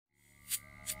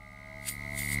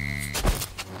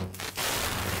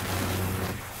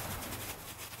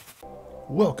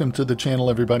Welcome to the channel,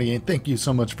 everybody, and thank you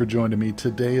so much for joining me.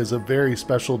 Today is a very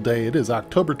special day. It is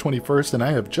October 21st, and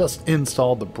I have just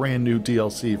installed the brand new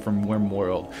DLC from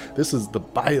RimWorld. This is the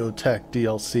Biotech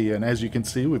DLC, and as you can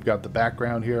see, we've got the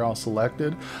background here all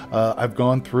selected. I've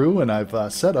gone through and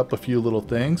I've set up a few little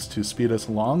things to speed us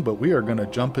along, but we are going to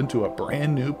jump into a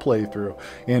brand new playthrough,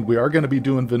 and we are going to be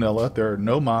doing vanilla. There are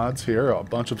no mods here. A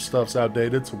bunch of stuff's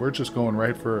outdated, so we're just going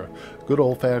right for a good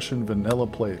old-fashioned vanilla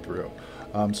playthrough.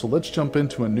 So let's jump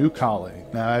into a new colony.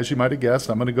 Now, as you might have guessed,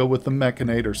 I'm going to go with the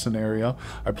Mechanitor scenario.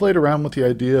 I played around with the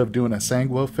idea of doing a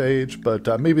sanguophage,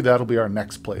 but maybe that'll be our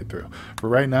next playthrough. For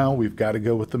right now, we've got to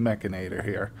go with the Mechanitor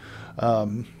here.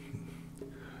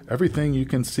 Everything you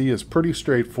can see is pretty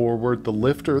straightforward. The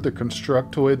lifter, the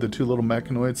constructoid, the two little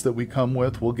mechanoids that we come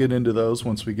with, we'll get into those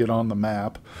once we get on the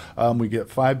map. We get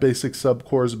 5 basic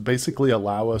subcores, basically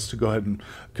allow us to go ahead and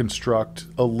construct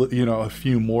a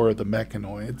few more of the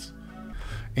mechanoids.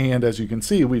 And as you can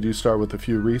see, we do start with a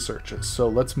few researches. So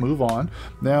let's move on.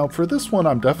 Now, for this one,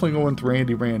 I'm definitely going with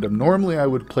Randy Random. Normally, I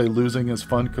would play Losing as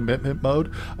Fun Commitment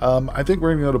mode. I think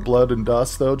we're going to go to Blood and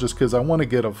Dust, though, just because I want to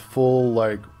get a full,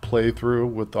 playthrough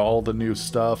with all the new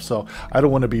stuff. So I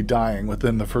don't want to be dying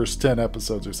within the first 10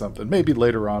 episodes or something. Maybe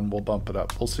later on, we'll bump it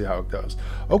up. We'll see how it goes.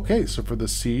 Okay, so for the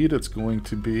seed, it's going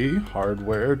to be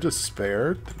Hardware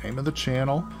Despair, the name of the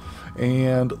channel.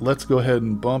 And let's go ahead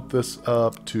and bump this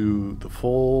up to the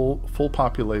full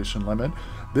population limit.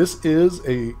 This is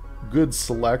a good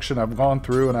selection. I've gone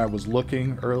through and I was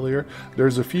looking earlier.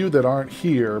 There's a few that aren't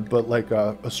here, but like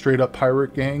a straight up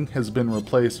pirate gang has been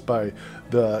replaced by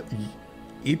the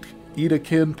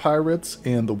Edakin pirates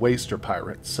and the Waster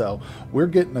pirates. So we're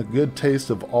getting a good taste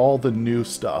of all the new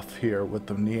stuff here with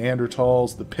the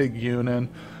Neanderthals, the Pig Union,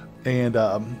 and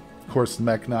of course, the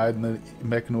Mechanoid and the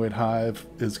Mechanoid Hive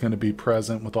is going to be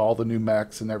present with all the new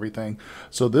mechs and everything.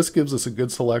 So this gives us a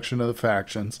good selection of the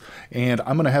factions. And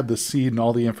I'm going to have the seed and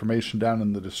all the information down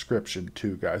in the description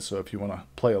too, guys. So if you want to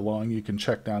play along, you can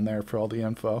check down there for all the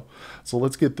info. So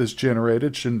let's get this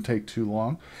generated. Shouldn't take too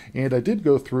long. And I did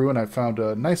go through and I found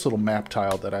a nice little map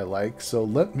tile that I like. So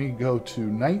let me go to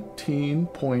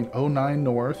 19.09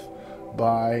 north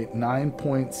by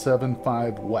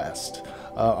 9.75 west.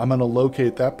 I'm going to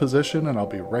locate that position and I'll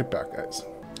be right back, guys.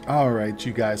 Alright,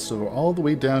 you guys, so all the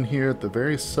way down here at the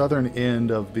very southern end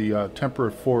of the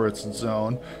temperate forest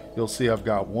zone, you'll see I've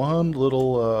got one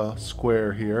little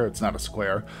square here. It's not a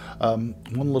square. One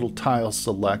little tile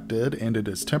selected, and it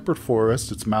is temperate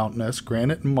forest. It's mountainous,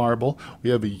 granite and marble. We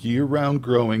have a year-round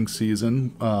growing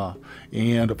season,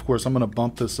 and of course I'm going to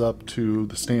bump this up to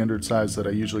the standard size that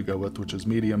I usually go with, which is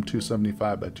medium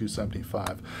 275 by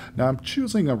 275. Now I'm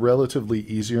choosing a relatively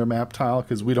easier map tile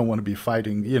because we don't want to be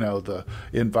fighting, the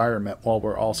environment while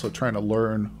we're also trying to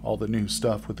learn all the new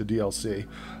stuff with the DLC.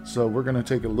 So we're going to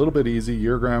take it a little bit easy.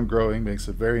 Year-round growing makes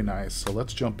it very nice. So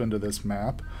let's jump into this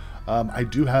map. I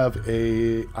do have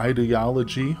a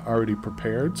ideology already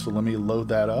prepared, so let me load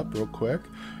that up real quick.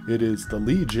 It is the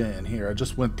Legion here. I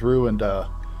just went through and let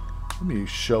me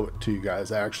show it to you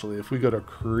guys. Actually, if we go to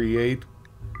create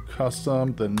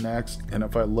custom, the next, and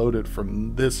if I load it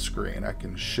from this screen, I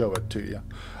can show it to you.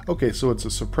 Okay, so it's a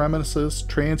supremacist,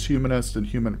 transhumanist, and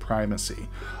human primacy.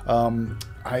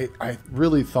 I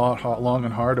really thought long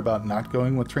and hard about not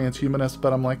going with transhumanist,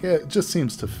 but I'm like, it just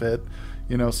seems to fit,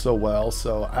 so well.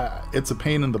 So it's a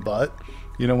pain in the butt,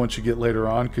 once you get later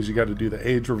on, because you got to do the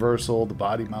age reversal, the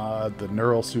body mod, the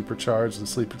neural supercharge, the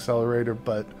sleep accelerator.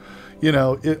 But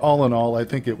all in all, I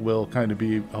think it will kind of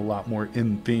be a lot more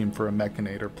in theme for a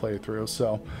Mechanitor playthrough.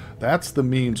 So that's the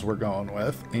means we're going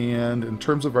with. And in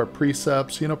terms of our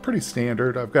precepts, pretty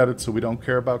standard. I've got it so we don't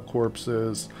care about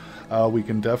corpses. We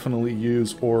can definitely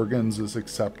use organs as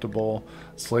acceptable.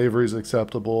 Slavery is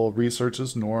acceptable. Research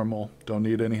is normal. Don't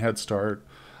need any head start.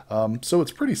 So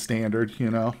it's pretty standard,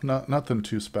 nothing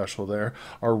too special there.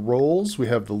 Our roles, we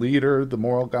have the leader, the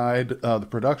moral guide, the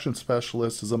production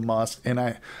specialist is a must, and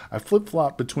I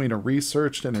flip-flop between a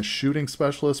research and a shooting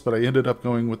specialist, but I ended up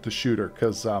going with the shooter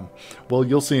because, well,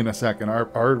 you'll see in a second,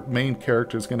 our main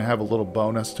character is going to have a little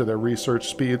bonus to their research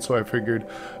speed, so I figured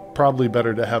probably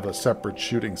better to have a separate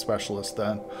shooting specialist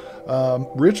then.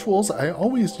 Rituals, I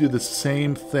always do the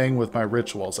same thing with my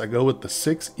rituals. I go with the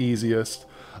 6 easiest.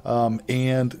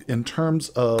 And in terms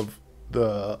of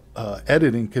the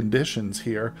editing conditions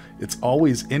here, it's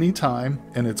always anytime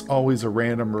and it's always a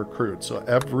random recruit. So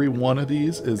every one of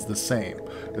these is the same.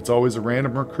 It's always a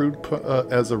random recruit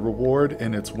as a reward,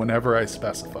 and it's whenever I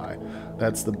specify.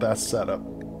 That's the best setup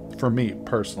for me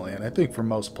personally, and I think for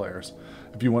most players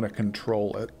if you want to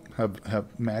control it. have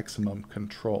maximum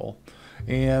control.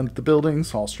 And the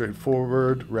buildings, all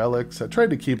straightforward, relics. I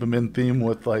tried to keep them in theme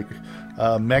with like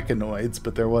mechanoids,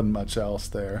 but there wasn't much else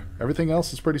there. Everything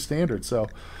else is pretty standard. So,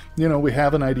 you know, we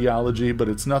have an ideology, but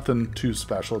it's nothing too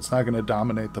special. It's not going to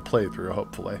dominate the playthrough,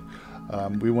 hopefully.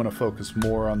 We want to focus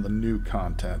more on the new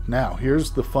content. Now,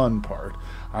 here's the fun part.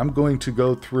 I'm going to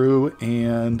go through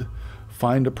and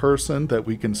find a person that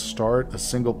we can start a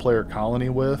single player colony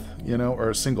with, you know, or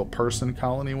a single person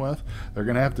colony with. They're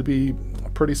going to have to be a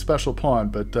pretty special pawn,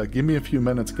 but give me a few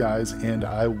minutes, guys, and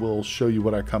I will show you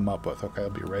what I come up with. Okay, I'll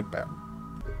be right back.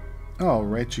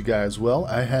 Alright, you guys, well,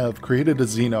 I have created a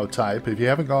xenotype. If you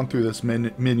haven't gone through this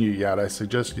menu yet, I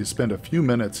suggest you spend a few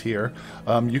minutes here.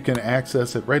 You can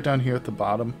access it right down here at the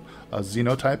bottom,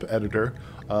 xenotype editor.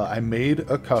 I made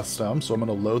a custom, so I'm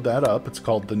going to load that up. It's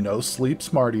called the No Sleep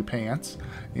Smarty Pants,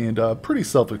 and pretty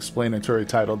self-explanatory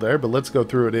title there, but let's go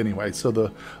through it anyway. So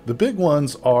the big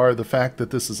ones are the fact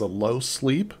that this is a low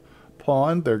sleep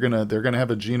pawn. They're gonna have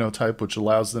a genotype which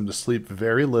allows them to sleep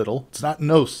very little. It's not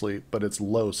no sleep, but it's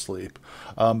low sleep.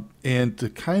 And to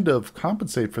kind of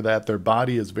compensate for that, their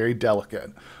body is very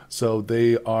delicate. So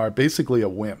they are basically a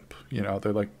wimp. You know,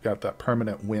 they're like got that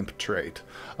permanent wimp trait.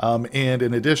 And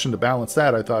in addition to balance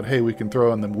that, I thought, hey, we can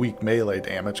throw in them weak melee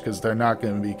damage because they're not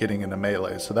going to be getting into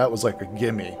melee. So that was like a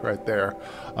gimme right there.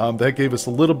 That gave us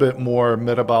a little bit more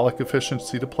metabolic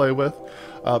efficiency to play with.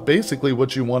 Basically,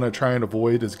 what you want to try and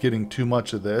avoid is getting too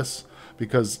much of this,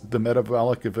 because the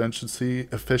metabolic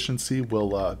efficiency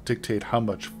will dictate how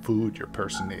much food your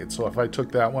person needs. So if I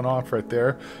took that one off right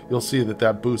there, you'll see that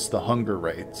that boosts the hunger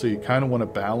rate. So you kind of want to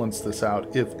balance this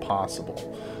out if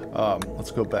possible.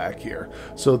 Let's go back here.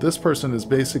 So this person is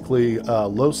basically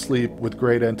low sleep with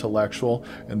great intellectual,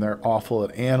 and they're awful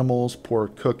at animals, poor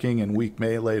cooking, and weak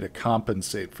melee to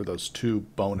compensate for those two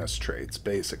bonus traits,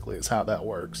 basically, is how that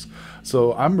works.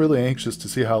 So I'm really anxious to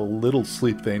see how little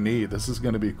sleep they need. This is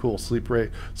going to be cool. Sleep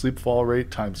fall rate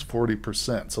times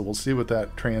 40%. So we'll see what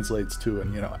that translates to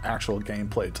in, you know, actual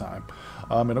gameplay time.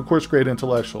 And of course, great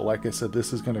intellectual. Like I said,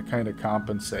 this is going to kind of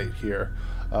compensate here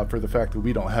for the fact that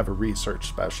we don't have a research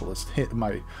specialist.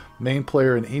 My main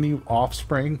player and any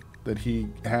offspring that he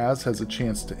has a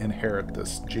chance to inherit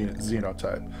this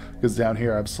xenotype, because down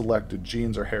here I've selected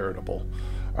genes are heritable.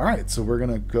 Alright, so we're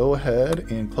going to go ahead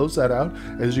and close that out.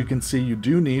 As you can see, you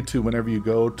do need to, whenever you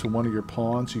go to one of your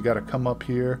pawns, you got to come up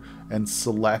here and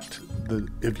select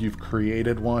if you've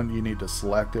created one, you need to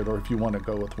select it, or if you want to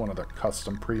go with one of the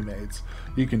custom pre-mades,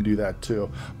 you can do that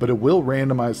too. But it will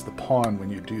randomize the pawn when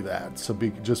you do that, so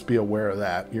just be aware of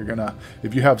that. You're gonna,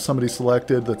 if you have somebody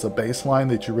selected that's a baseline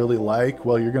that you really like,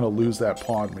 well, you're gonna lose that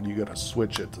pawn when you go to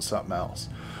switch it to something else.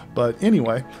 But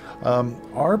anyway,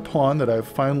 our pawn that I've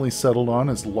finally settled on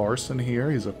is Larson here.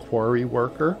 He's a quarry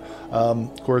worker.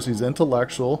 Of course, he's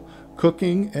intellectual.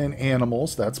 Cooking and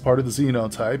animals, that's part of the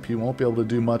xenotype. He won't be able to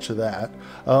do much of that.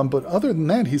 But other than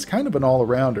that, he's kind of an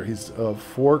all-arounder. He's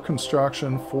 4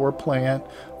 construction, 4 plant,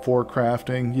 4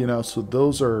 crafting, you know, so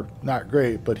those are not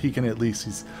great, but he can at least,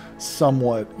 he's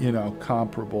somewhat, you know,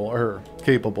 comparable or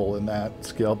capable in that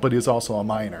skill, but he's also a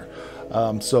miner.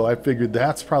 So I figured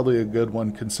that's probably a good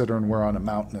one considering we're on a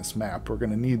mountainous map. We're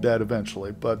going to need that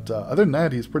eventually. But other than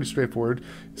that, he's pretty straightforward.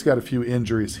 He's got a few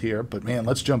injuries here. But man,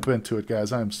 let's jump into it,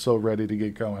 guys. I'm so ready to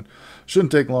get going.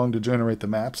 Shouldn't take long to generate the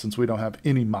map since we don't have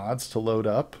any mods to load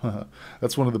up.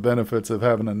 That's one of the benefits of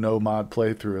having a no mod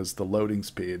playthrough, is the loading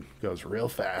speed goes real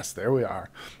fast. There we are.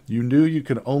 You knew you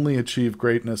could only achieve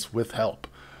greatness with help.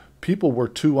 People were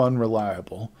too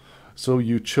unreliable. So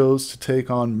you chose to take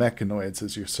on mechanoids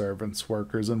as your servants,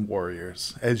 workers, and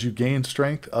warriors. As you gained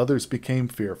strength, others became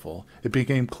fearful. It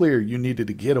became clear you needed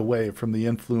to get away from the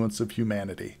influence of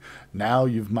humanity. Now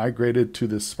you've migrated to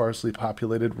this sparsely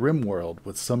populated RimWorld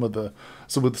with some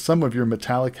of your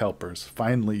metallic helpers.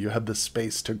 Finally, you have the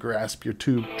space to grasp your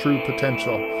true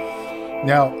potential.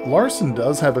 Now, Larson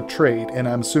does have a trait, and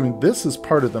I'm assuming this is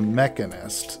part of the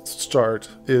Mechanist start,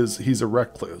 is he's a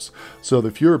recluse. So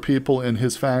the fewer people in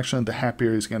his faction, the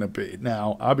happier he's going to be.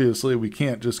 Now, obviously, we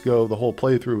can't just go the whole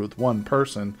playthrough with one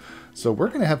person, so we're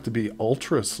going to have to be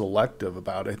ultra selective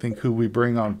about, I think, who we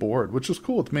bring on board, which is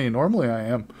cool with me. Normally, I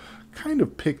am kind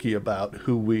of picky about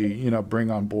who we, you know, bring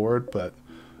on board, but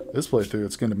this playthrough,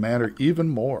 it's going to matter even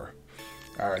more.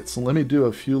 Alright, so let me do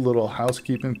a few little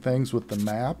housekeeping things with the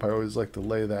map. I always like to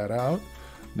lay that out.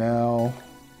 Now,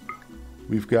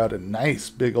 we've got a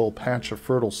nice big old patch of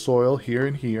fertile soil here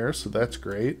and here, so that's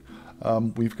great.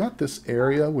 We've got this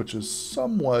area which is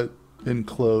somewhat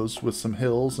enclosed with some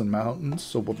hills and mountains,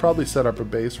 so we'll probably set up a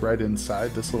base right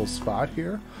inside this little spot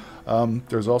here.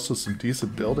 There's also some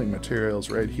decent building materials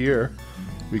right here.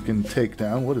 We can take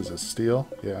down, what is this, steel?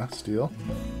 Yeah, steel.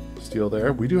 Steel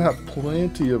there. We do have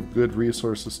plenty of good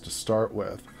resources to start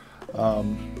with.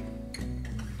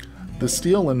 The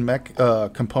steel and mech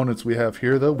components we have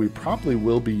here, though, we probably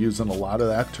will be using a lot of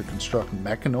that to construct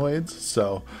mechanoids,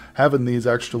 so having these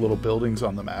extra little buildings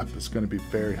on the map is going to be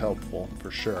very helpful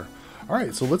for sure.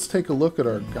 Alright, so let's take a look at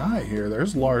our guy here.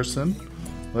 There's Larson.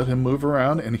 Let him move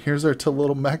around, and here's our two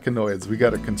little mechanoids. We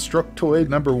got a constructoid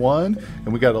number 1,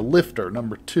 and we got a lifter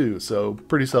number 2, so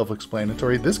pretty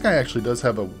self-explanatory. This guy actually does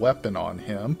have a weapon on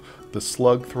him, the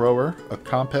slug thrower, a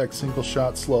compact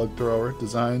single-shot slug thrower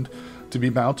designed to be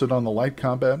mounted on the light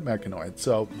combat mechanoid.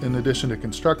 So in addition to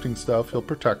constructing stuff, he'll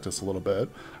protect us a little bit.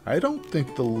 I don't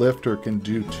think the lifter can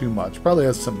do too much. Probably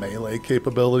has some melee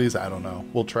capabilities. I don't know.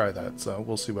 We'll try that, so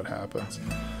we'll see what happens.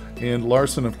 And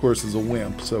Larson, of course, is a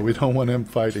wimp, so we don't want him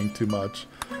fighting too much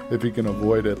if he can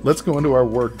avoid it. Let's go into our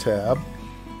work tab.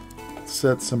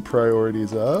 Set some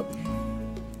priorities up.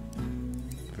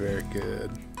 Very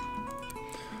good.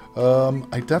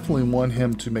 I definitely want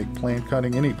him to make plant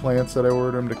cutting. Any plants that I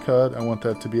order him to cut, I want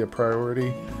that to be a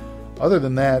priority. Other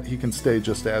than that, he can stay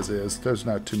just as is. There's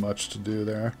not too much to do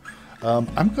there.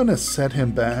 I'm going to set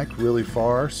him back really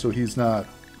far so he's not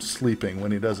sleeping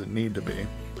when he doesn't need to be.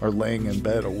 Or laying in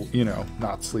bed, or, you know,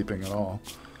 not sleeping at all.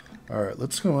 Alright,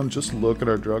 let's go and just look at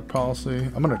our drug policy.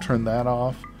 I'm going to turn that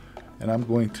off. And I'm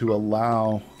going to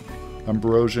allow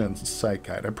ambrosia and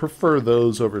psychite. I prefer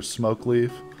those over smoke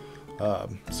leaf.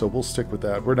 So we'll stick with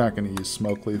that. We're not going to use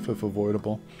smoke leaf if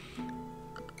avoidable.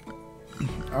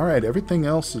 Alright, everything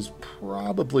else is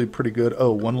probably pretty good.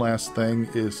 Oh, one last thing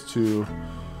is to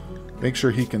make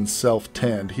sure he can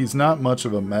self-tend. He's not much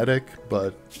of a medic,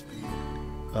 but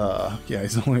yeah,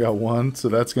 he's only got one, so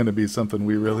that's going to be something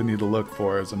we really need to look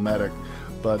for as a medic.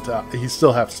 But he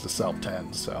still has to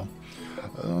self-tend, so...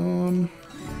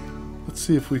 let's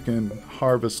see if we can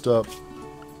harvest up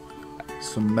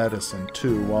some medicine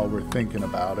too while we're thinking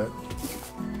about it.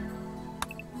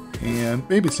 And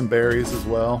maybe some berries as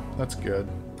well. That's good.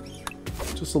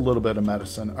 Just a little bit of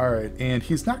medicine. Alright, and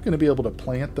he's not going to be able to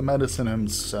plant the medicine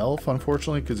himself,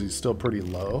 unfortunately, because he's still pretty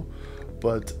low.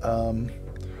 But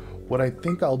what I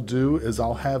think I'll do is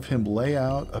I'll have him lay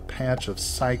out a patch of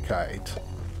psychite.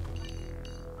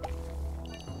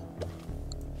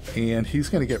 And he's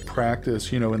going to get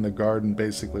practice, you know, in the garden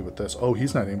basically with this. Oh,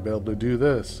 he's not even able to do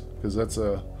this. Because that's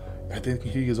a... I think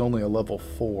he is only a level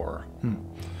 4.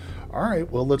 Alright,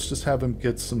 well, let's just have him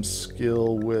get some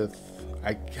skill with...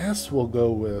 I guess we'll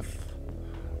go with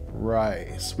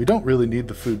rice. We don't really need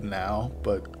the food now,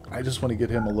 but I just want to get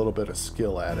him a little bit of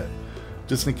skill at it.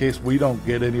 Just in case we don't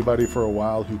get anybody for a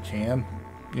while who can,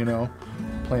 you know,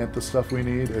 plant the stuff we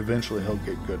need. Eventually he'll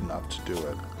get good enough to do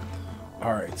it.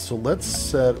 Alright, so let's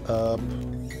set up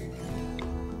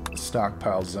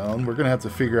stockpile zone. We're going to have to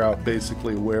figure out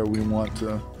basically where we want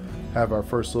to have our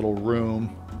first little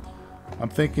room. I'm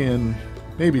thinking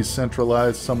maybe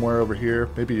centralized somewhere over here.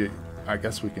 Maybe, I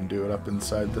guess we can do it up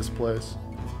inside this place.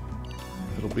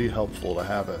 It'll be helpful to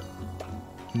have it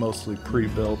mostly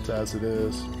pre-built as it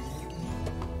is.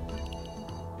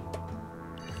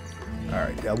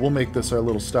 Alright, yeah, we'll make this our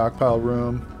little stockpile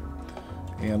room.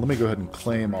 And let me go ahead and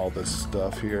claim all this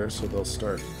stuff here so they'll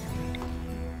start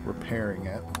repairing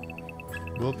it.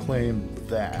 We'll claim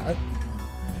that.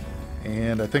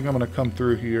 And I think I'm going to come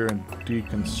through here and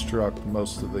deconstruct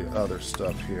most of the other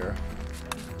stuff here.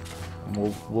 And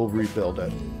we'll rebuild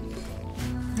it.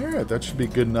 Alright, that should be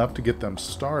good enough to get them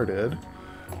started.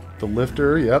 The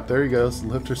lifter, yep, there he goes. The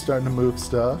lifter's starting to move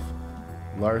stuff.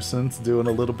 Larson's doing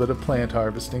a little bit of plant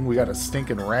harvesting. We got a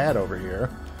stinking rat over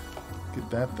here. Get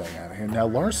that thing out of here. Now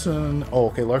Larson, oh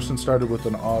okay, Larson started with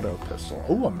an auto pistol.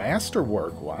 Oh, a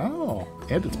masterwork, wow.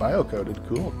 And it's bio-coded,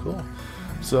 cool, cool.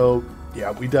 So,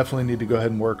 yeah, we definitely need to go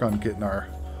ahead and work on getting our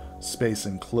space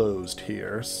enclosed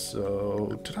here.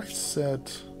 So, did I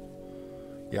set...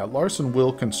 Yeah, Larson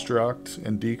will construct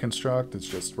and deconstruct. It's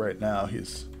just right now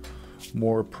he's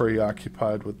more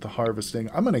preoccupied with the harvesting.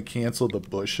 I'm going to cancel the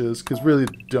bushes because really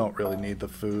don't really need the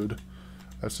food.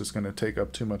 That's just going to take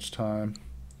up too much time.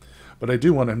 But I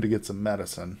do want him to get some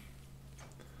medicine.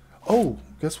 Oh,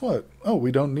 guess what? Oh,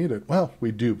 we don't need it. Well,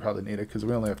 we do probably need it because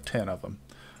we only have 10 of them.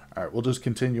 Alright, we'll just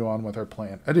continue on with our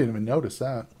plan. I didn't even notice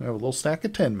that. We have a little stack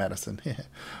of 10 medicine.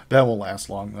 That won't last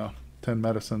long, though. 10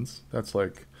 medicines. That's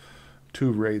like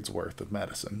 2 raids worth of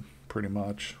medicine, pretty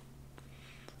much.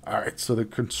 All right, so the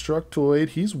Constructoid,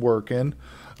 he's working.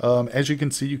 As you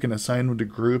can see, you can assign them to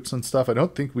groups and stuff. I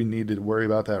don't think we need to worry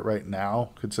about that right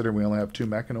now, considering we only have 2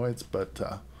 Mechanoids,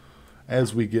 but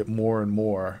as we get more and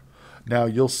more. Now,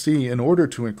 you'll see, in order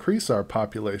to increase our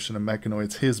population of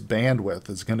Mechanoids, his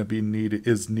bandwidth is going to be needing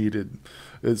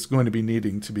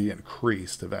to be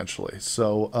increased eventually.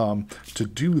 So to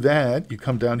do that, you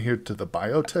come down here to the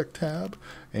Biotech tab,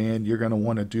 and you're going to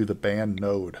want to do the band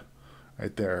node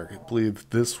right there. I believe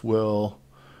this will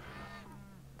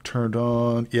turned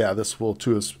on. Yeah, this will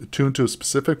tune to a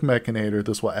specific Mechanitor.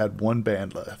 This will add 1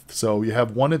 bandwidth. So you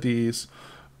have one of these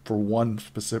for one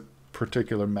specific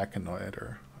particular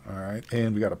Mechanitor. All right,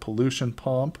 and we got a pollution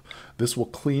pump. This will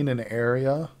clean an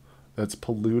area that's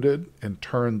polluted and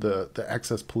turn the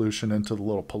excess pollution into the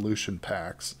little pollution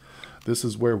packs. This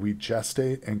is where we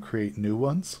gestate and create new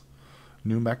ones,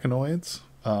 new Mechanoids.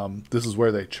 This is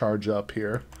where they charge up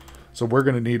here. So we're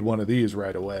going to need one of these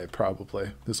right away,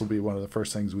 probably. This will be one of the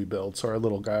first things we build. So our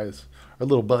little guys, our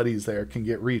little buddies there can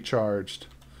get recharged.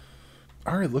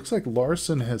 All right, looks like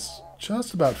Larson has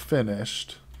just about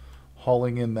finished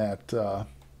hauling in that,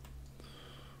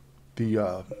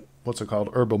 what's it called,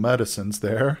 herbal medicines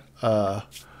there.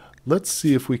 Let's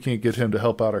see if we can't get him to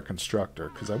help out our constructor,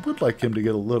 because I would like him to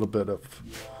get a little bit of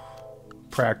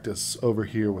practice over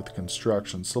here with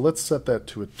construction. So let's set that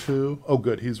to a 2. Oh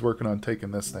good, he's working on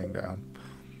taking this thing down.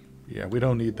 Yeah, we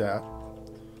don't need that.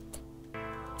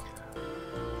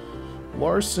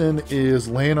 Larson is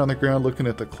laying on the ground looking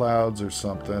at the clouds or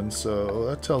something, so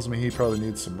that tells me he probably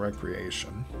needs some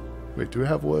recreation. Wait, do we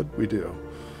have wood? We do.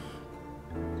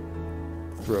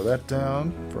 Throw that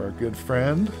down for our good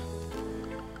friend.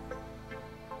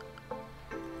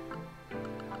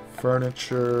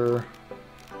 Furniture.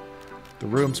 The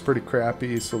room's pretty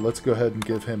crappy, so let's go ahead and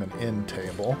give him an end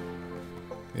table.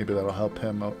 Maybe that'll help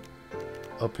him up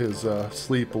his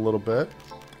sleep a little bit.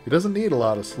 He doesn't need a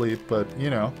lot of sleep, but, you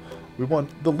know, we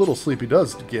want the little sleep he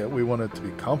does get, we want it to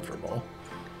be comfortable.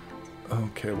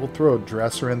 Okay, we'll throw a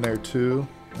dresser in there too.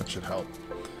 That should help.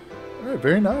 Alright,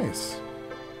 very nice.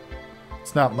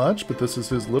 It's not much, but this is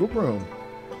his little room.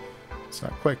 It's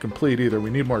not quite complete either.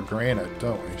 We need more granite,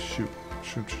 don't we? Shoot,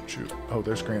 shoot, shoot, shoot. Oh,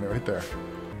 there's granite right there.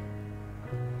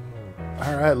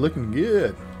 Alright, looking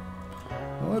good.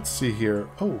 Well, let's see here.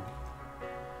 Oh.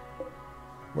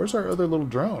 Where's our other little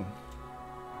drone?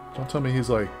 Don't tell me he's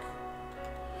like...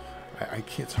 I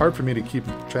can't, it's hard for me to keep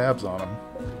tabs on him.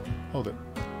 Hold it.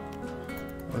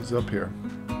 What's up here?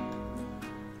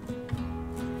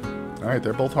 Alright,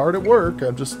 they're both hard at work.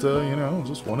 I'm just, you know,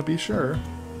 just want to be sure.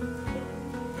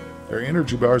 Their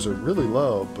energy bars are really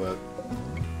low, but...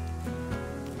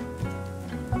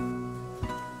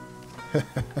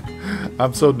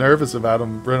 I'm so nervous about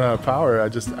him running out of power.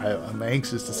 I'm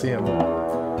anxious to see him.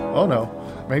 Oh no,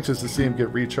 I'm anxious to see him get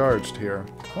recharged here.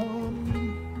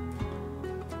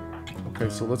 Okay,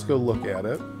 so let's go look at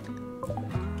it.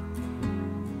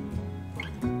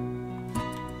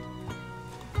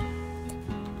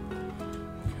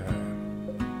 Okay.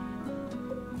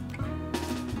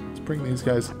 Let's bring these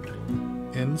guys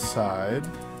inside.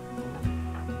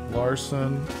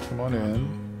 Larson, come on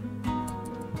in.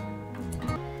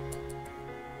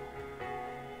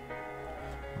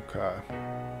 Okay.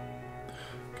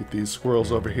 Get these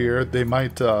squirrels over here. They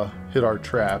might hit our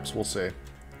traps. We'll see.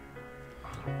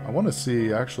 I want to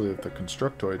see, actually, if the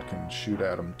Constructoid can shoot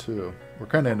at them, too. We're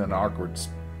kind of in an awkward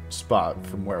spot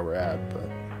from where we're at, but...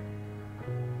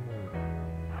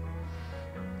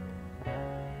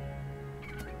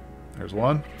 There's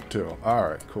 1, 2.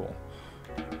 Alright, cool.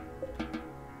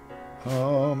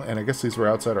 And I guess these were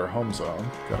outside our home zone.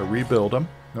 Gotta rebuild them.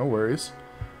 No worries.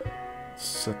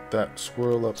 Set that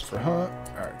squirrel up for hunt.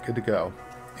 Alright, good to go.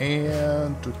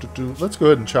 And let's go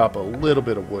ahead and chop a little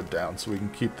bit of wood down so we can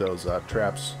keep those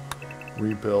traps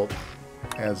rebuilt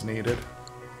as needed.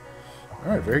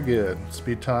 Alright, very good.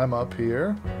 Speed time up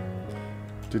here.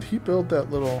 Did he build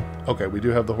that little... Okay, we do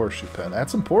have the horseshoe pen.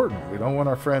 That's important. We don't want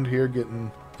our friend here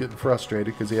getting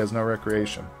frustrated because he has no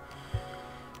recreation.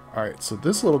 Alright, so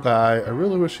this little guy, I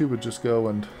really wish he would just go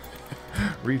and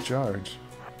recharge.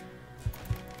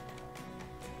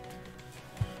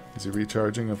 Is he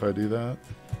recharging if I do that?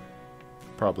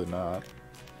 Probably not.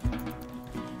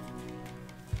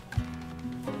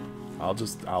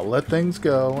 I'll let things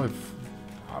go. If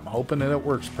I'm hoping that it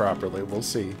works properly. We'll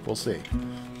see. We'll see.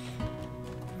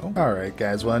 Oh. Alright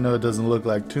guys, well I know it doesn't look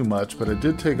like too much, but it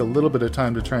did take a little bit of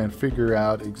time to try and figure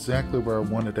out exactly where I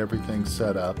wanted everything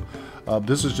set up.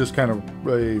 This is just kind of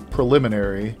a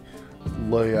preliminary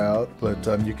layout, but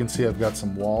you can see I've got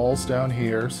some walls down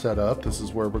here set up. This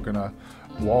is where we're going to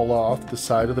wall off the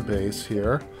side of the base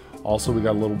here. Also, we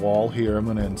got a little wall here I'm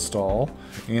going to install.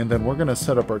 And then we're going to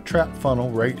set up our trap funnel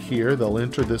right here. They'll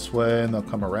enter this way and they'll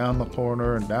come around the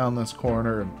corner and down this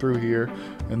corner and through here.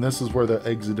 And this is where they'll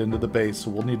exit into the base.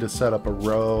 So we'll need to set up a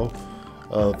row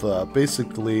of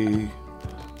basically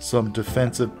some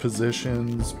defensive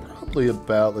positions. Probably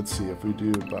about, let's see, if we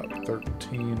do about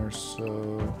 13 or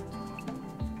so.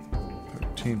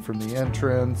 13 from the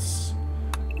entrance.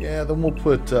 Yeah, then we'll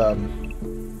put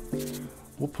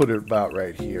it about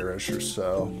right here-ish or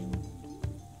so.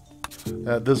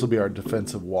 This will be our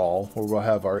defensive wall where we'll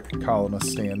have our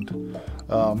colonists stand.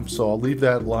 So I'll leave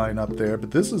that line up there.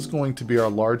 But this is going to be our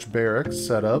large barracks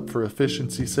setup for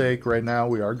efficiency's sake. Right now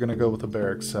we are going to go with a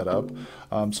barracks setup.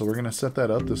 So we're going to set that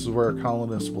up. This is where our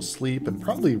colonists will sleep and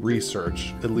probably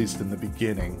research, at least in the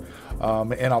beginning.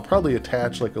 And I'll probably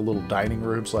attach like a little dining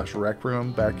room / rec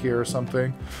room back here or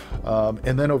something.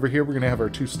 And then over here we're going to have our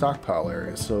 2 stockpile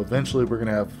areas. So eventually we're going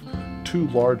to have 2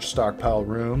 large stockpile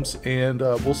rooms, and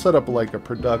we'll set up like a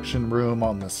production room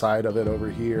on the side of it over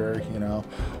here. You know,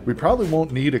 we probably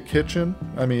won't need a kitchen.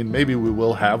 I mean, maybe we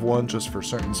will have one just for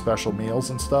certain special meals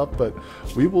and stuff, but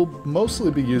we will mostly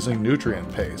be using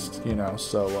nutrient paste, you know,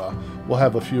 so we'll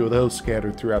have a few of those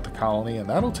scattered throughout the colony, and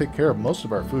that'll take care of most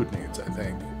of our food needs, I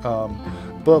think.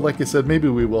 But like I said, maybe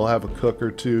we will have a cook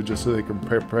or two just so they can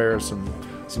prepare some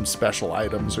special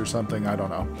items or something. I don't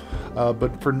know.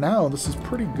 But for now, this is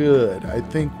pretty good. I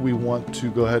think we want to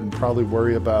go ahead and probably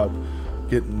worry about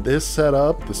getting this set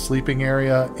up, the sleeping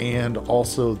area, and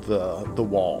also the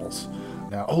walls.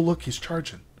 Now, oh look, he's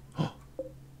charging. Oh,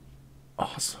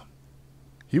 awesome.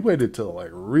 He waited till like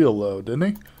real low, didn't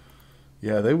he?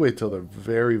 Yeah, they wait till they're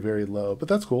very, very low. But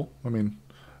that's cool. I mean,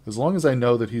 as long as I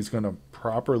know that he's going to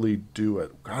properly do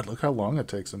it. God, look how long it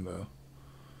takes him to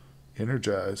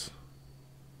energize.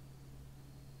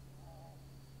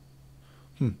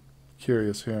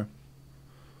 Curious here.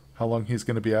 How long he's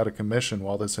going to be out of commission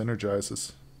while this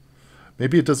energizes.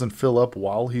 Maybe it doesn't fill up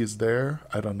while he's there.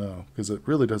 I don't know. Because it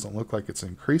really doesn't look like it's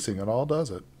increasing at all,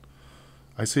 does it?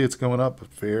 I see it's going up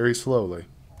very slowly.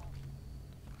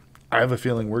 I have a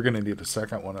feeling we're going to need a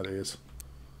second one of these.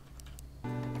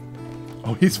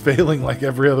 Oh, he's failing like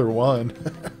every other one.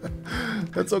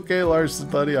 That's okay, Larson,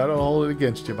 buddy. I don't hold it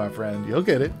against you, my friend. You'll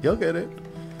get it. You'll get it.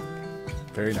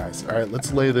 Very nice. All right,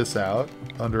 let's lay this out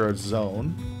under our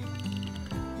zone.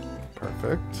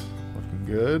 Perfect. Looking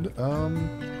good.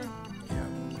 Yeah,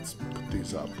 let's put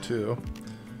these up too.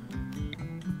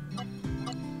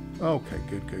 Okay,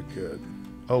 good, good, good.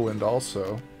 Oh, and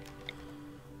also,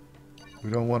 we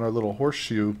don't want our little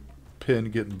horseshoe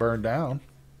pin getting burned down.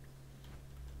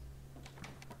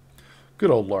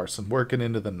 Good old Larson, working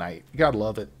into the night. You gotta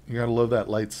love it. You gotta love that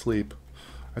light sleep.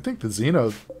 I think the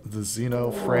Xeno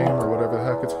frame or whatever the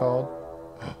heck it's called.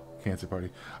 Fancy party.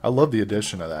 I love the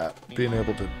addition of that. Being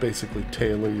able to basically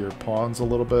tailor your pawns a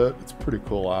little bit. It's a pretty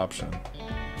cool option.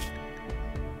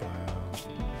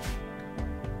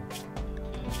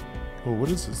 Oh, what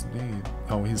is his need?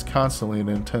 Oh, he's constantly in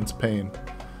intense pain.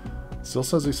 Still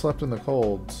says he slept in the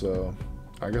cold, so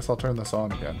I guess I'll turn this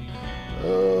on again.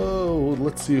 Oh,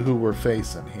 let's see who we're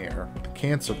facing here. The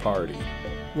Cancer Party.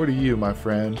 What are you, my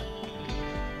friend?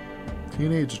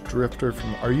 Teenage Drifter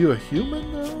from... Are you a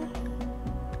human now?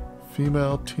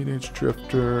 Female Teenage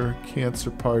Drifter,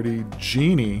 Cancer Party,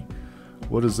 Genie.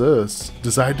 What is this?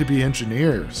 Designed to be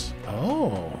engineers.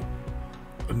 Oh.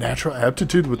 Natural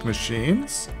aptitude with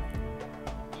machines?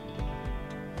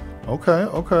 Okay,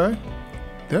 okay.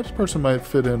 That person might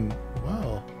fit in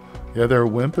well. Yeah, they're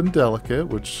wimp and delicate,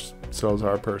 which so is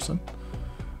our person.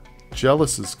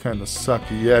 Jealous is kind of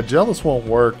sucky. Yeah, Jealous won't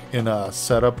work in a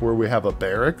setup where we have a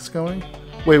barracks going.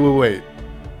 Wait.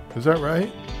 Is that right?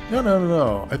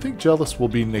 No. I think Jealous will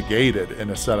be negated in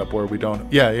a setup where we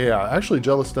don't... Yeah. Actually,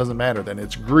 Jealous doesn't matter then.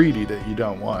 It's Greedy that you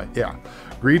don't want. Yeah.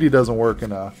 Greedy doesn't work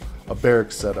in a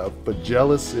barracks setup, but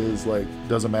Jealous is like...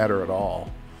 doesn't matter at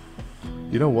all.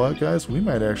 You know what, guys? We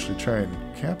might actually try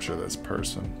and capture this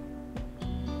person.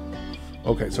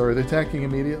 Okay, so are they attacking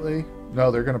immediately? No,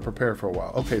 they're going to prepare for a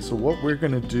while. Okay, so what we're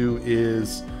going to do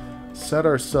is set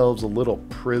ourselves a little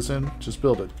prison. Just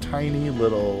build a tiny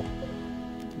little,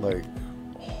 like,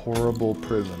 horrible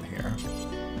prison here.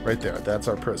 Right there. That's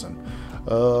our prison.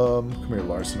 Come here,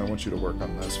 Larson. I want you to work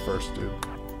on this first, dude.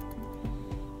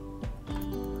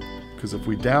 Because if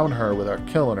we down her without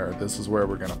killing her, this is where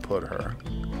we're going to put her.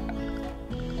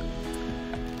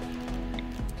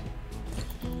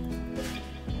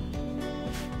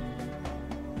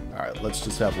 Alright, let's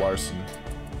just have Larson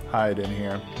hide in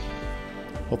here.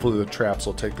 Hopefully the traps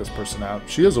will take this person out.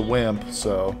 She is a wimp,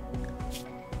 so...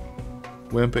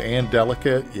 Wimp and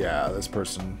delicate? Yeah, this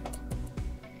person...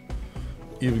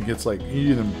 even gets like,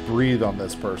 you even breathe on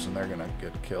this person, they're gonna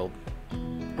get killed.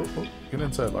 Oh, oh, get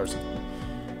inside, Larson.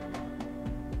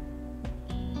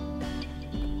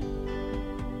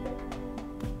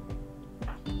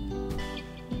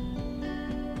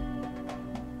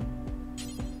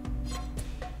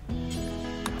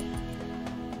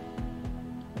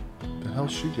 The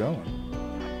hell's she going?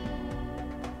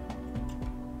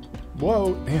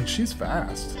 Whoa, man, she's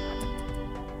fast.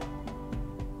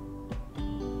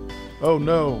 Oh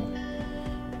no.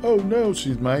 Oh no,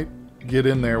 she might get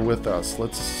in there with us.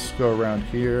 Let's go around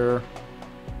here.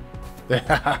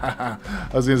 I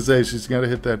was going to say, she's going to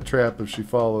hit that trap if she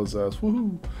follows us.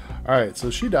 Woohoo. Alright, so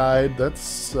she died. That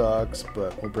sucks,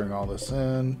 but we'll bring all this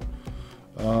in.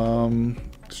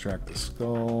 Extract the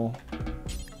skull.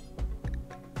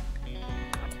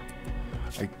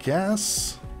 I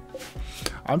guess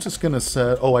I'm just going to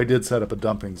set... Oh, I did set up a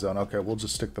dumping zone. Okay, we'll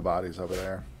just stick the bodies over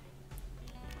there.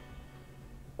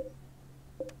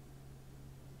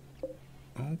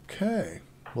 Okay.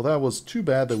 Well, that was too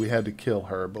bad that we had to kill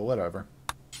her, but whatever.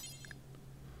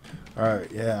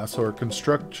 Alright, yeah, so our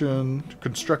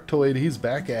constructoid, he's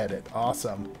back at it.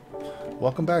 Awesome.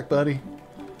 Welcome back, buddy.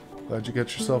 Glad you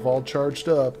got yourself all charged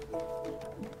up.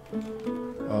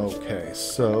 Okay,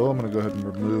 so I'm going to go ahead and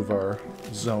remove our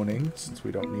zoning, since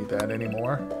we don't need that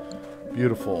anymore.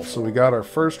 Beautiful. So we got our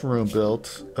first room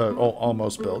built,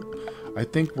 almost built. I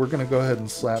think we're going to go ahead and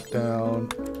slap down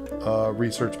a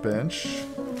research bench.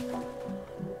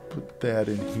 Put that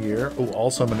in here. Oh,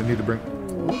 also I'm going to need to bring...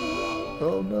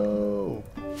 Oh, no.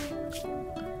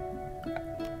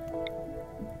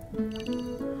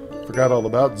 Forgot all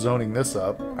about zoning this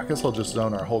up. I guess I'll just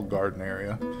zone our whole garden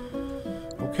area.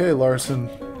 Okay, Larson.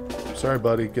 Sorry,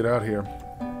 buddy. Get out here.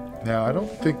 Now, I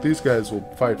don't think these guys will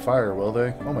fight fire, will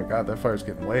they? Oh my god, that fire's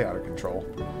getting way out of control.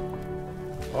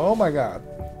 Oh my god.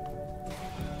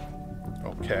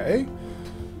 Okay.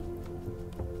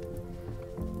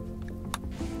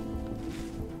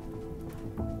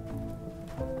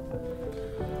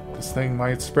 This thing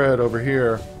might spread over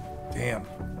here. Damn.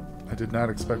 I did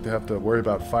not expect to have to worry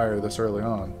about fire this early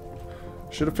on.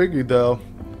 Should have figured, though.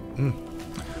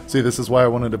 See, this is why I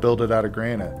wanted to build it out of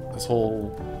granite. This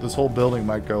whole building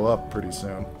might go up pretty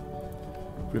soon.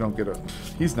 If we don't get a...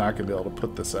 He's not going to be able to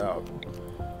put this out.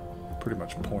 Pretty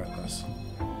much pointless.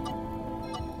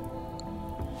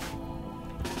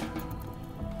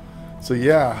 So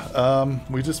yeah,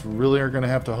 we just really are going to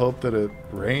have to hope that it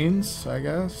rains, I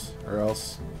guess. Or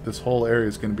else this whole area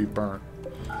is going to be burnt.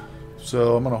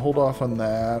 So I'm going to hold off on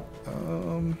that.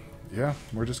 Yeah,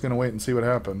 we're just going to wait and see what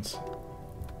happens.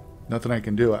 Nothing I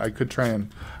can do. I could try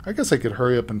and... I guess I could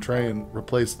hurry up and try and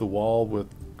replace the wall with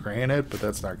granite, but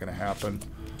that's not going to happen.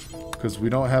 Because we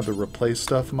don't have the replace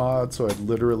stuff mod, so I'd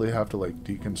literally have to like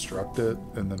deconstruct it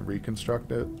and then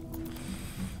reconstruct it.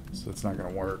 So it's not going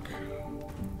to work.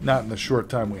 Not in the short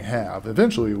time we have.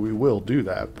 Eventually we will do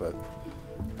that, but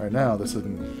right now this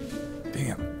isn't...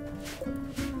 Damn.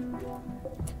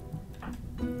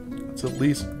 Let's at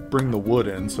least bring the wood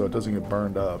in so it doesn't get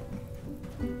burned up.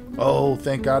 Oh,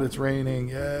 thank God it's raining.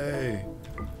 Yay.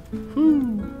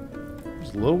 Whew. I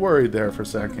was a little worried there for a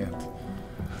second.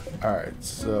 Alright,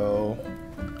 so...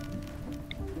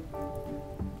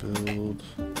 Build...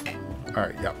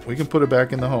 Alright, yeah. We can put it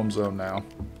back in the home zone now.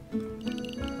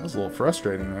 That was a little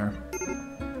frustrating there.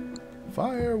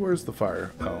 Fire? Where's the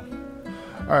fire? Oh.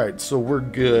 Alright, so we're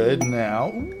good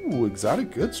now. Ooh,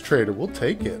 exotic goods trader. We'll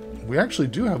take it. We actually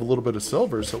do have a little bit of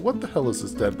silver, so what the hell is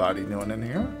this dead body doing in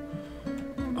here?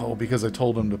 Oh, because I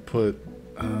told him to put...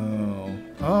 Oh.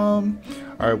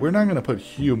 Alright, we're not going to put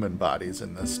human bodies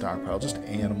in this stockpile, just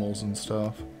animals and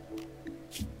stuff.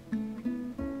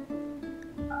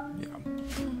 Yeah,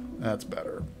 that's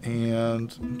better.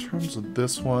 And in terms of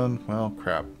this one, well,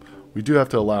 crap. We do have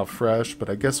to allow fresh, but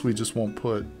I guess we just won't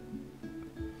put...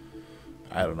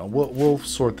 I don't know. We'll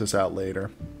sort this out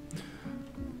later.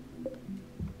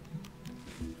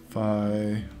 If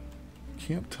I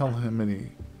can't tell him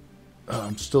any...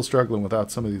 I'm still struggling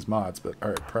without some of these mods, but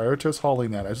alright, prior to us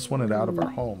hauling that, I just want it out of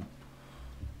our home.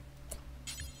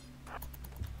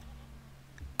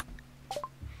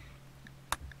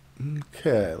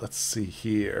 Okay, let's see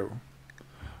here.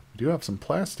 We do have some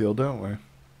plasteel, don't we? I'm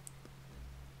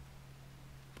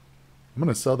going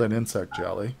to sell that insect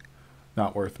jelly.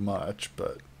 Not worth much,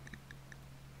 but...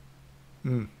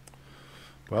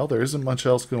 Well, there isn't much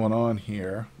else going on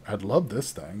here. I'd love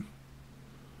this thing.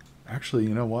 Actually,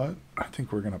 you know what? I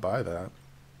think we're going to buy that.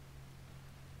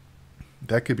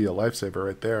 That could be a lifesaver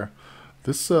right there.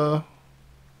 This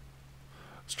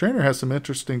trainer has some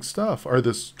interesting stuff. Or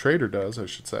this trader does, I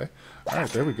should say. Alright,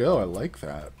 there we go. I like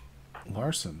that.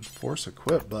 Larson, force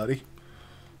equip, buddy.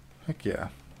 Heck yeah.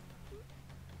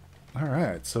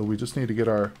 Alright, so we just need to get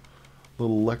our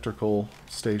little electrical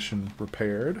station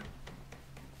repaired.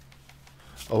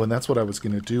 Oh, and that's what I was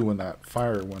going to do when that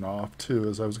fire went off, too,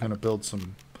 is I was going to build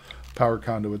some power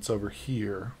conduits over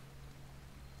here.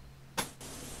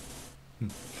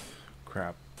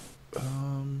 Crap.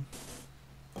 No.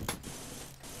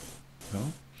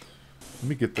 Let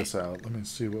me get this out. Let me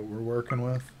see what we're working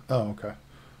with. Oh, okay.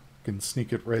 I can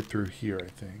sneak it right through here, I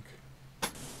think.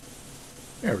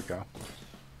 There we go.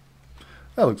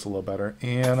 That looks a little better.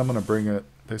 And I'm going to bring it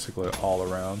basically all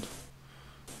around.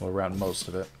 Well, around most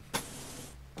of it.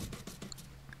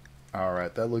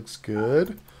 Alright, that looks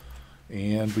good.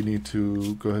 And we need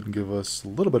to go ahead and give us a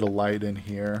little bit of light in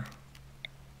here.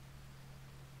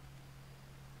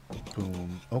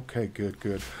 Boom. Okay, good,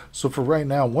 good. So for right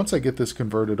now, once I get this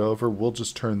converted over, we'll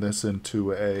just turn this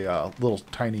into a little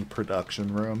tiny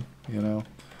production room, you know.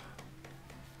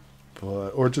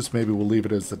 But, or just maybe we'll leave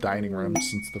it as the dining room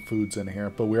since the food's in here.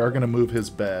 But we are going to move his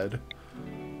bed.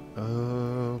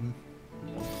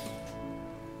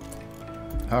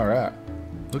 Alright.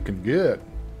 Looking good.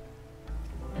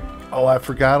 Oh, I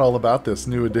forgot all about this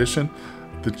new addition.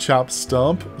 The chopped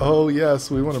stump. Oh,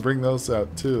 yes, we want to bring those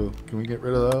out too. Can we get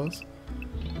rid of those?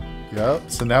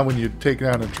 Yep. So now when you take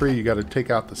down a tree, you got to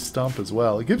take out the stump as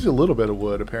well. It gives you a little bit of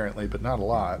wood, apparently, but not a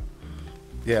lot.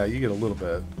 Yeah, you get a little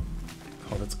bit.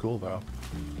 Oh, that's cool, though.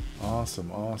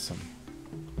 Awesome, awesome.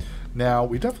 Now,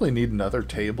 we definitely need another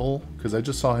table, because I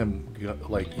just saw him,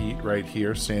 like, eat right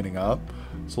here, standing up.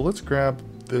 So let's grab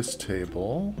this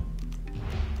table.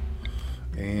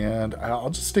 And I'll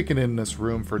just stick it in this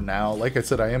room for now. Like I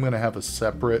said, I am going to have a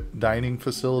separate dining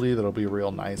facility that'll be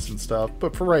real nice and stuff.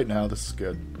 But for right now, this is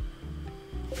good.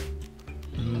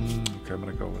 Okay, I'm going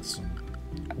to go with some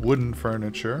wooden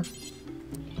furniture.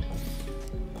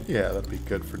 Yeah, that'd be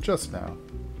good for just now.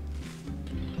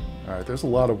 Alright, there's a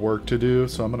lot of work to do,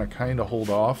 so I'm going to kind of hold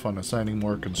off on assigning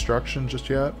more construction just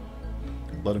yet.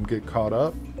 Let him get caught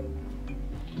up.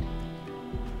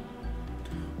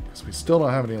 We still don't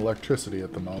have any electricity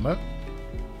at the moment.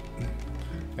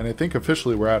 And I think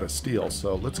officially we're out of steel,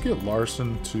 so let's get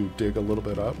Larson to dig a little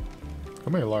bit up.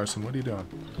 Come here, Larson, what are you doing?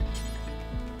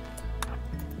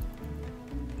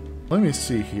 Let me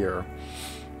see here.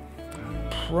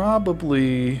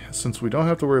 Probably, since we don't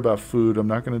have to worry about food, I'm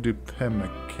not going to do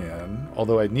pemmican.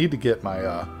 Although I need to get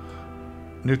my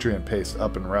nutrient paste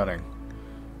up and running.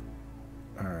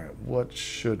 Alright, what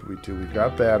should we do? We've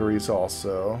got batteries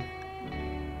also.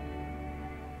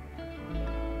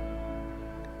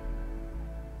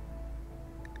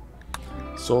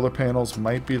 Solar panels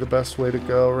might be the best way to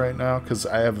go right now, because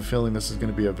I have a feeling this is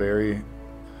going to be a very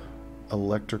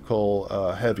electrical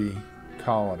heavy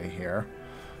colony here.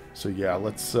 So yeah,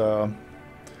 let's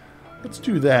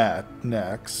do that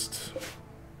next.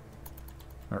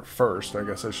 Or first, I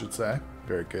guess I should say.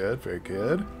 Very good, very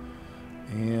good.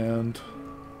 And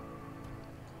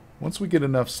once we get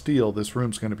enough steel, this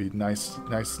room's going to be nice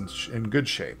and in good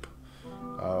shape.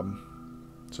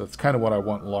 So that's kind of what I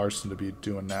want Larson to be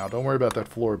doing now. Don't worry about that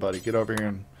floor, buddy. Get over here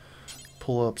and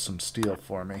pull up some steel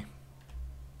for me.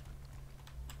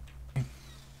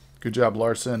 Good job,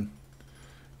 Larson.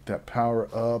 Get that power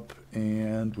up,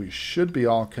 and we should be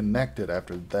all connected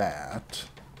after that.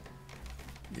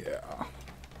 Yeah.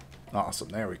 Awesome.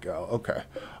 There we go. Okay.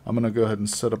 I'm going to go ahead and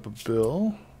set up a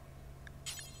bill.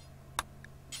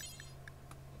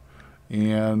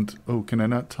 And, oh, can I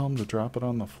not tell him to drop it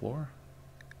on the floor?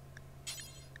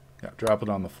 Yeah, drop it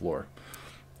on the floor.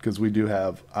 Because we do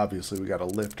have, obviously, we got a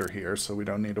lifter here, so we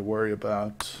don't need to worry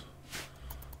about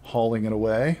hauling it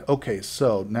away. Okay,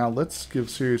 so now let's give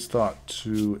serious thought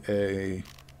to a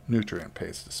nutrient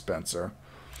paste dispenser.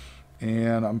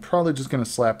 And I'm probably just going to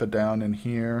slap it down in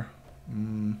here.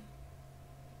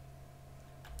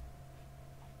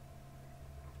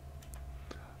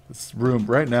 This room,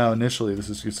 right now, initially, this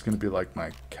is just going to be like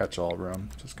my catch-all room.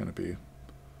 Just going to be,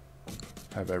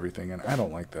 have everything in. I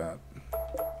don't like that.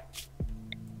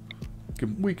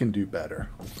 We can do better.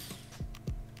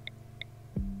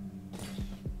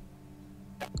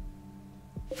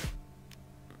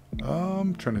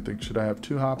 I'm trying to think, should I have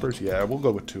 2 hoppers? Yeah, we'll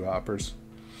go with 2 hoppers.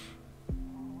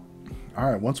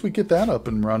 Alright, once we get that up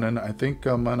and running, I think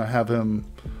I'm going to have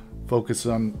him focus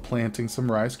on planting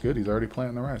some rice. Good, he's already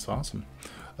planting the rice. Awesome.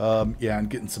 Yeah, and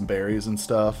getting some berries and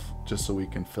stuff, just so we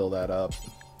can fill that up.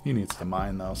 He needs to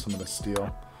mine, though, some of the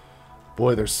steel.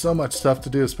 Boy, there's so much stuff to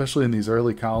do, especially in these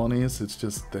early colonies.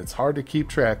 It's hard to keep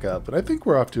track of, but I think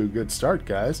we're off to a good start,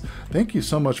 guys. Thank you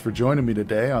so much for joining me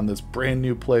today on this brand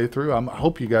new playthrough. I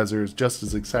hope you guys are just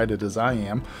as excited as I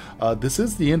am. This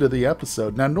is the end of the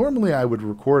episode. Now, normally I would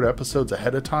record episodes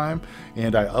ahead of time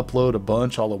and I upload a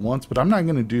bunch all at once, but I'm not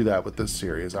going to do that with this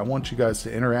series. I want you guys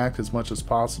to interact as much as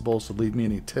possible, so leave me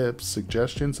any tips,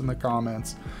 suggestions in the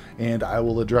comments, and I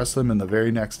will address them in the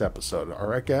very next episode. All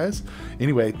right, guys?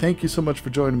 Anyway, thank you so much for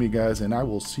joining me, guys, and I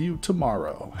will see you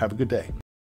tomorrow. Have a good day.